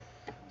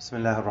بسم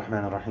الله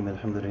الرحمن الرحيم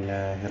الحمد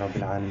لله رب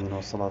العالمين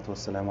والصلاة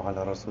والسلام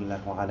على رسول الله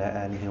وعلى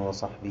آله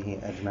وصحبه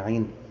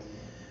أجمعين.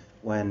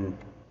 When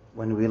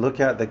we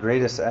look at the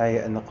greatest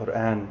ayah in the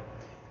Quran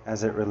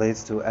as it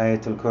relates to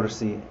Ayatul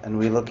Kursi, and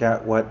we look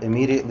at what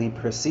immediately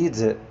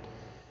precedes it,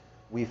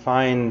 we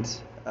find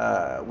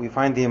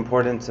the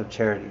importance of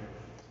charity.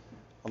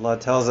 Allah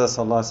tells us,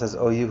 Allah says,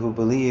 "O you who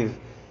believe,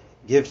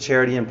 give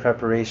charity in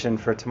preparation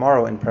for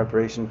tomorrow, in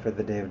preparation for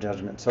the Day of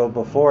Judgment." So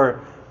before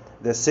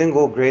the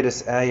single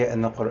greatest ayah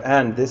in the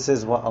Quran, this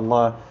is what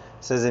Allah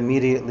says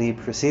immediately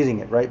preceding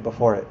it, right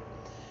before it.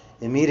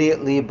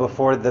 Immediately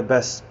before the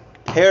best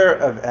pair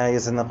of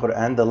ayahs in the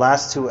Quran, the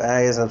last two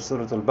ayahs of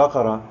Surah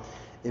Al-Baqarah,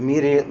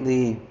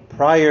 immediately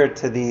prior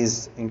to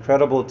these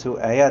incredible two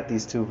ayat,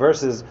 these two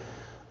verses,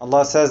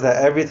 Allah says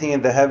that everything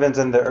in the heavens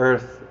and the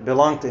earth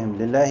belong to Him.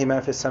 لِلَّهِ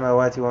مَا فِي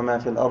السَّمَاوَاتِ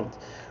وَمَا فِي الْأَرْضِ.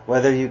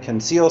 Whether you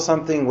conceal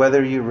something,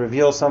 whether you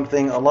reveal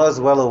something, Allah is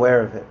well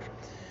aware of it.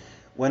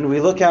 When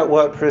we look at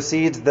what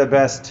precedes the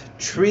best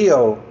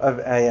trio of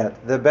ayat,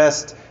 the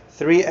best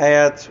three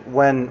ayat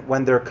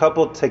when they're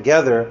coupled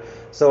together,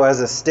 so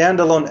as a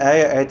standalone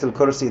ayah, Ayatul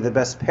Kursi, the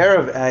best pair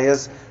of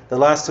ayahs, the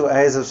last two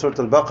ayahs of Surah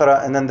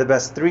Al-Baqarah, and then the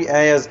best three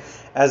ayahs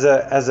as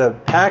a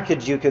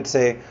package, you could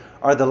say,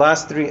 are the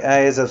last three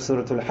ayahs of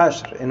Surah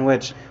Al-Hashr, in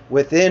which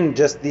within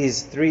just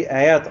these three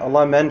ayat,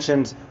 Allah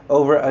mentions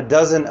over a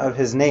dozen of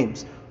His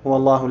names. هو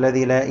الله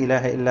الذي لا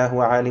إله إلا هو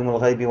عالم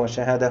الغيب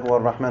والشهادة هو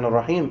الرحمن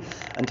الرحيم,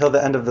 until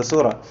the end of the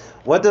surah.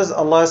 What does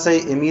Allah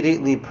say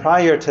immediately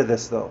prior to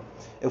this though?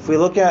 If we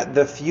look at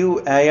the few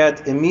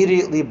ayat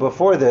immediately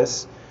before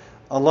this,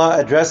 Allah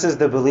addresses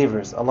the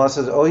believers. Allah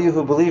says, "O you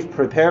who believe,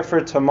 prepare for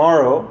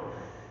tomorrow.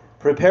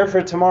 Prepare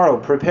for tomorrow.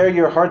 Prepare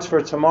your hearts for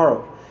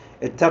tomorrow.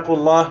 اتقوا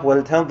الله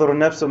ولتنظر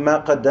نفس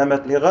ما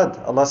قدمت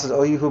لغد." Allah says,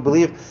 "O you who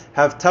believe,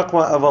 have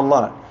taqwa of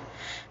Allah."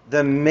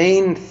 The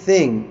main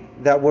thing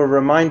that we're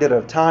reminded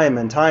of time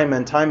and time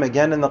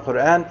again in the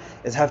Quran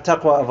is have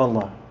taqwa of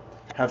Allah.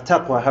 Have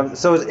taqwa.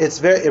 So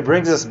it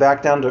brings us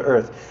back down to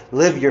earth.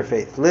 Live your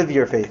faith. Live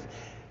your faith.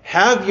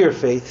 Have your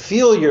faith.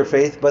 Feel your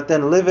faith, but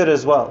then live it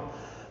as well.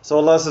 So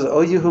Allah says, "O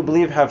you who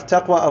believe, have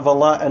taqwa of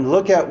Allah and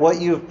look at what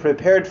you've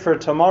prepared for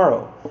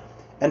tomorrow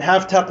and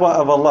have taqwa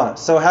of Allah."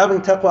 So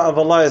having taqwa of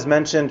Allah is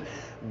mentioned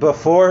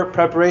before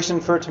preparation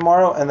for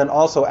tomorrow, and then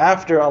also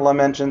after Allah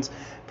mentions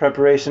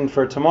preparation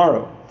for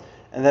tomorrow.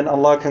 And then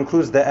Allah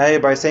concludes the ayah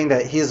by saying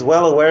that He is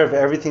well aware of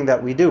everything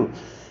that we do.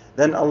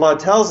 Then Allah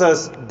tells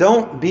us,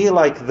 don't be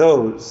like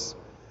those.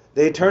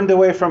 They turned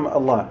away from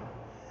Allah.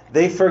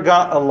 They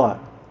forgot Allah.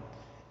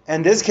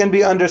 And this can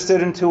be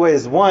understood in two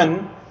ways.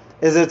 One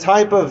is a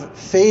type of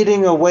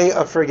fading away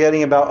of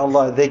forgetting about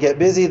Allah. They get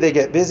busy,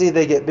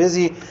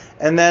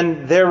 and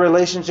then their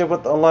relationship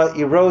with Allah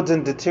erodes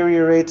and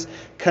deteriorates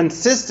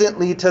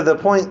consistently to the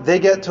point they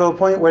get to a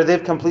point where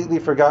they've completely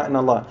forgotten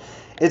Allah.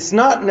 It's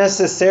not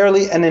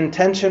necessarily an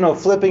intentional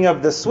flipping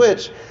of the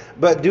switch,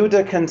 but due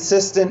to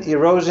consistent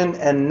erosion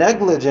and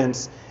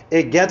negligence,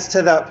 it gets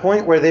to that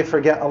point where they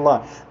forget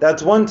Allah.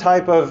 That's one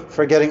type of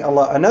forgetting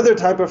Allah. Another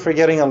type of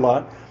forgetting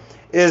Allah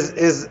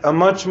is a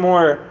much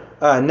more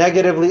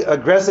negatively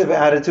aggressive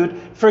attitude.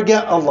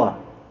 Forget Allah.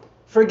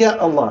 Forget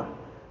Allah.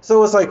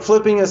 So it's like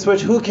flipping a switch.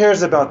 Who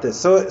cares about this?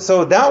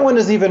 So that one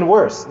is even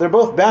worse. They're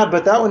both bad,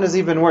 but that one is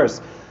even worse.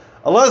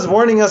 Allah is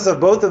warning us of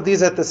both of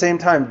these at the same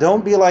time.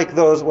 Don't be like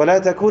those.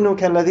 وَلَا تَكُونُوا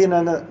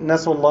كَالَّذِينَ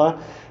نَسُوا اللَّهَ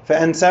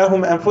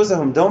فَأَنْسَاهُمْ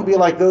أَنفُسَهُمْ. Don't be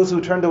like those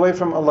who turned away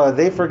from Allah.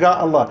 They forgot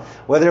Allah.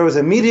 Whether it was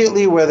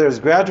immediately, whether it was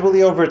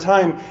gradually over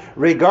time,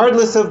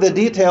 regardless of the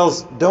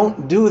details,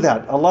 don't do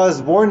that. Allah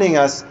is warning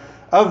us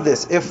of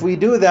this. If we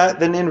do that,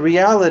 then in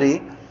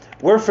reality,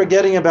 we're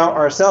forgetting about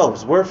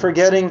ourselves. We're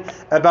forgetting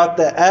about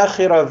the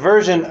akhirah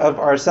version of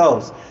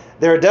ourselves.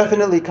 There are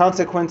definitely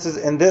consequences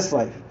in this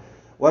life.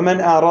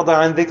 وَمَنْ أَعْرَضَ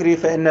عَنْ ذِكْرِي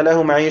فَإِنَّ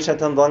لَهُ مَعِيشَةً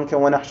ضَنْكًا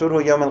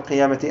وَنَحْشُرُهُ يَوْمَ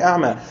الْقِيَامَةِ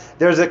أَعْمَى.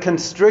 There's a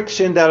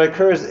constriction that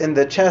occurs in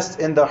the chest,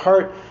 in the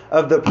heart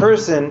of the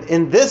person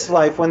in this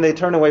life when they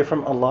turn away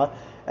from Allah,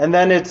 and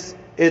then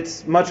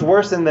it's much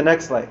worse in the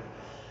next life.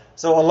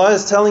 So Allah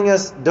is telling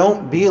us,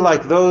 don't be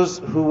like those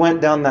who went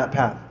down that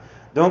path.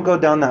 Don't go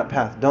down that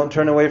path. Don't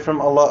turn away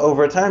from Allah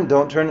over time.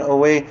 Don't turn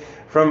away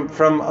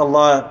from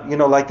Allah,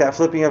 like that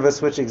flipping of a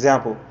switch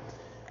example.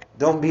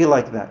 Don't be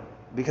like that.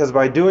 Because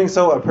by doing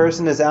so, a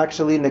person is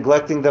actually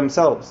neglecting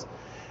themselves.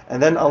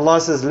 And then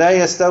Allah says, لا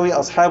يستوي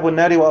أصحاب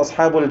النار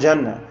وأصحاب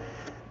الجنة.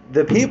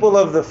 The people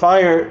of the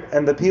fire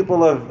and the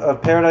people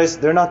of paradise,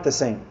 they're not the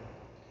same.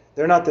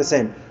 They're not the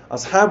same.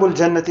 أصحاب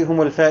الجنة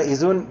هم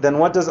الفائزون. Then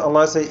what does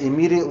Allah say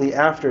immediately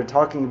after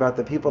talking about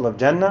the people of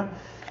Jannah?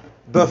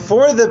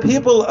 Before the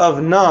people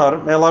of Nar,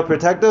 may Allah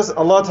protect us,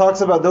 Allah talks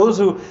about those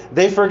who,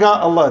 they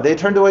forgot Allah. They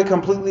turned away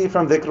completely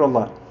from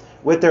dhikrullah.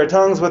 With their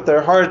tongues, with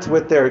their hearts,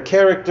 with their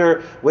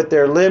character, with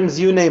their limbs,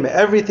 you name it.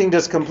 Everything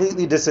just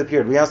completely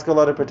disappeared. We ask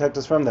Allah to protect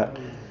us from that.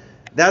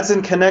 That's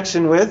in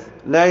connection with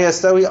لا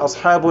يستوي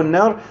أصحاب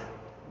النار.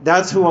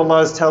 That's who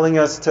Allah is telling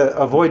us to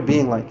avoid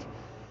being like.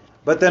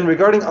 But then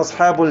regarding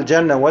Ashabul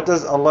Jannah, what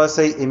does Allah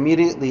say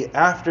immediately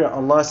after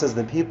Allah says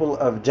the people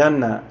of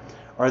Jannah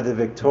are the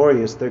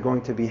victorious. They're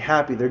going to be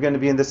happy. They're going to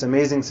be in this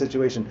amazing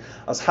situation.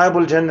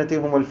 Ashabul jannati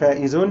humul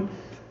faizun.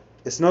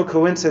 It's no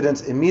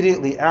coincidence,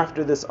 immediately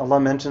after this Allah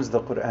mentions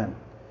the Quran.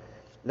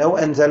 لو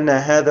أنزلنا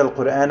هذا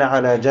القرآن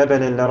على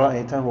جبل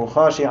لرأيته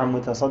خاشعا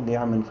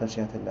متصدعا من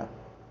خشية الله.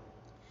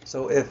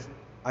 So if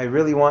I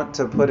really want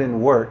to put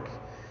in work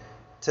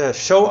to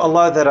show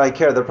Allah that I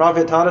care, the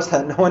Prophet taught us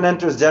that no one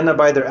enters Jannah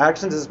by their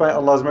actions, it's by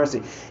Allah's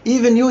mercy.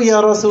 Even you,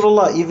 Ya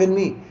Rasulullah, even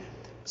me.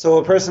 So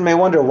a person may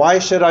wonder, why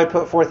should I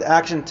put forth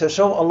action? To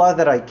show Allah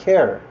that I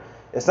care.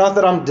 It's not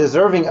that I'm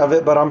deserving of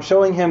it, but I'm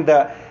showing Him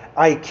that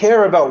I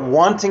care about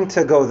wanting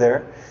to go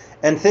there.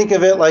 And think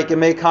of it like it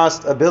may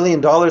cost $1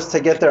 billion to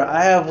get there.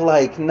 I have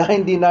like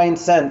 99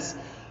 cents.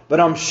 But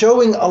I'm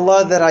showing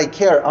Allah that I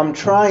care. I'm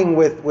trying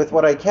with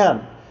what I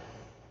can.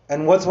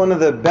 And what's one of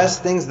the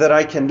best things that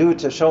I can do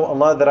to show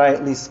Allah that I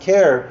at least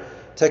care?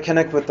 To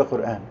connect with the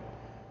Quran.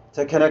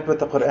 To connect with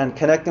the Quran.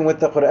 Connecting with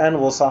the Quran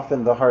will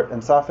soften the heart.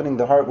 And softening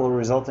the heart will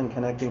result in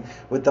connecting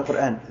with the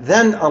Quran.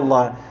 Then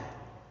Allah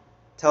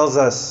tells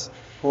us,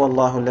 هو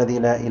الله الذي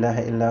لا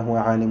إله إلا هو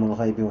عالم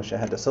الغيب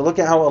والشهادة. So look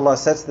at how Allah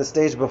sets the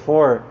stage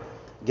before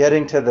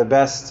getting to the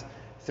best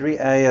 3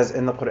 ayahs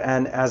in the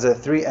Quran as a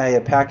 3 ayah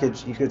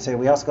package. You could say,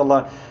 we ask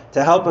Allah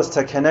to help us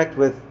to connect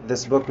with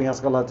this book. We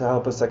ask Allah to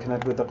help us to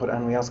connect with the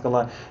Quran. We ask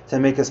Allah to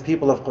make us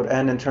people of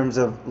Quran in terms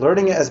of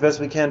learning it as best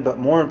we can, but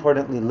more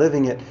importantly,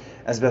 living it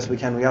as best we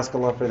can. We ask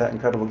Allah for that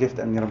incredible gift.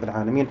 Amin Rabbil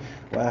Alameen.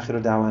 Wa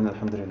akhiru da'wana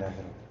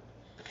alhamdulillahi.